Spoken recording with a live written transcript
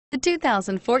The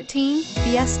 2014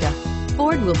 Fiesta.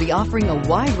 Ford will be offering a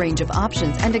wide range of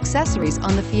options and accessories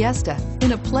on the Fiesta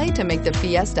in a play to make the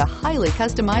Fiesta highly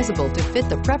customizable to fit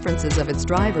the preferences of its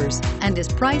drivers and is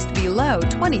priced below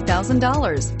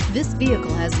 $20,000. This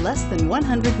vehicle has less than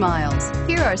 100 miles.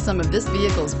 Here are some of this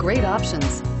vehicle's great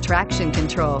options: traction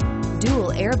control,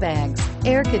 dual airbags,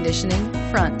 air conditioning,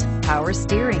 front, power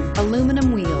steering,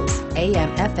 aluminum wheels,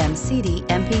 AM/FM CD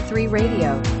MP3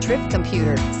 radio, trip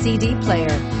computer, CD player,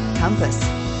 compass,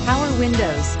 power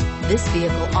windows. This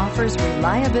vehicle offers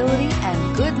reliability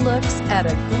and good looks at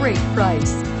a great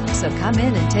price. So come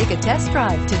in and take a test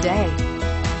drive today.